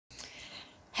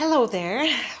Hello there.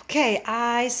 Okay,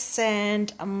 I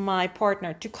sent my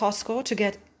partner to Costco to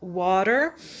get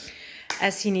water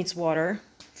as he needs water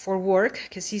for work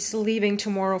because he's leaving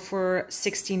tomorrow for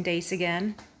 16 days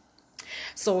again.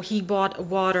 So he bought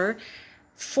water,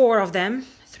 4 of them,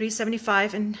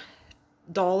 $3.75 in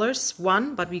dollars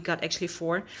one, but we got actually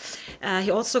 4.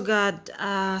 He also got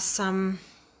some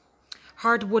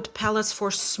hardwood pellets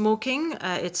for smoking.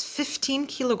 It's 15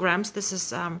 kilograms. This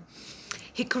is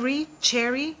hickory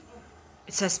cherry.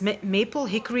 It says maple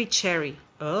hickory cherry.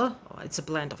 Oh, it's a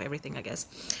blend of everything, I guess.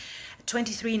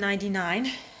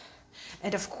 $23.99.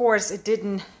 And of course it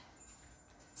didn't.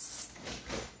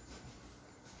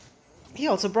 He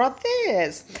also brought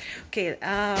this. Okay,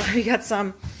 we got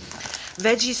some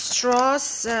veggie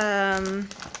straws.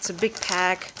 It's a big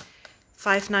pack,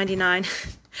 $5.99.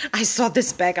 I saw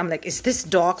this bag, I'm like, is this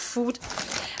dog food?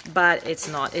 But it's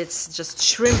not, it's just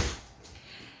shrimp.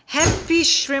 Happy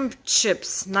shrimp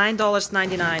chips,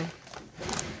 $9.99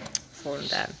 for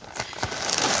that.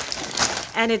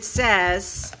 And it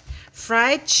says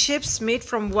fried chips made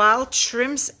from wild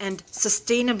shrimps and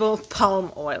sustainable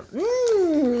palm oil.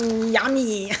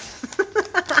 Yummy.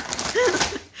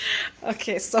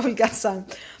 Okay, so we got some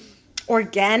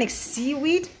organic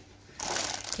seaweed.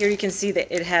 Here you can see that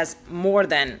it has more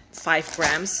than 5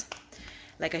 grams,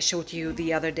 like I showed you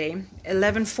the other day.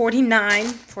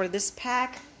 $11.49 for this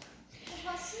pack.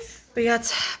 We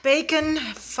got bacon,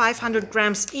 500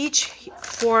 grams each.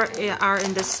 4 are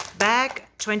in this bag,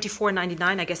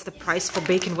 $24.99. I guess the price for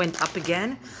bacon went up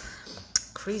again.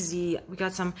 Crazy. We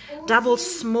got some double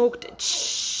smoked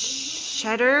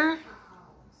cheddar.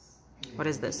 What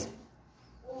is this?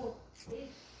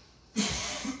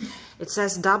 It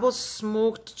says double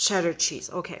smoked cheddar cheese.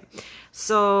 Okay,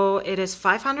 so it is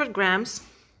 500 grams.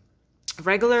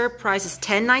 Regular price is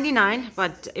 $10.99,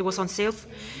 but it was on sale,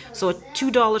 so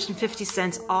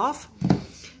 $2.50 off.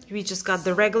 We just got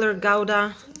the regular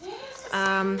Gouda,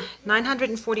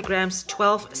 940 grams,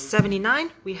 $12.79.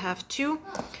 We have 2.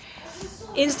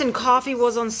 Instant coffee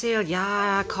was on sale.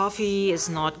 Yeah, coffee is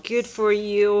not good for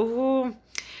you.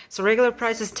 So regular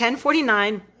price is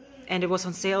 $10.49, and it was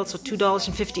on sale, so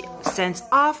 $2.50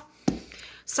 off.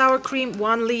 Sour cream,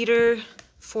 1 liter,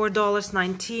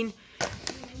 $4.19.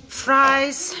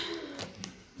 Fries,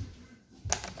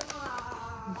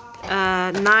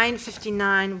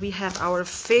 $9.59. We have our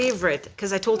favorite,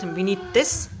 because I told him we need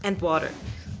this and water.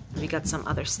 We got some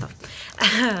other stuff.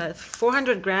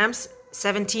 400 grams,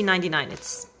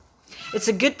 $17.99. It's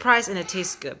a good price and it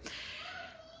tastes good.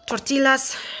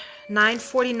 Tortillas,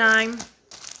 $9.49.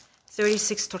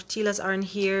 36 tortillas are in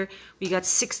here. We got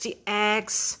 60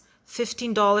 eggs,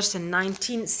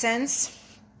 $15.19.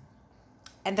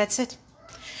 And that's it.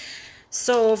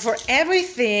 So for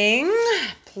everything,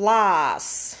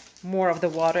 plus more of the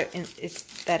water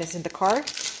that is in the car,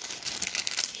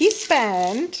 he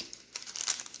spent,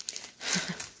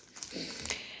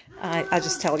 I'll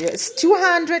just tell you, it's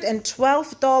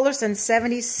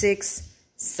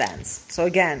 $212.76. So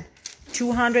again,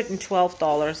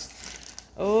 $212.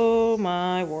 Oh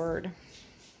my word.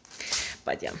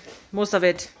 But yeah, most of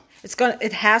it,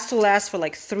 it has to last for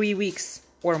like 3 weeks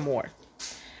or more.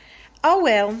 Oh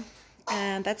well.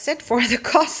 And that's it for the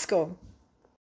Costco.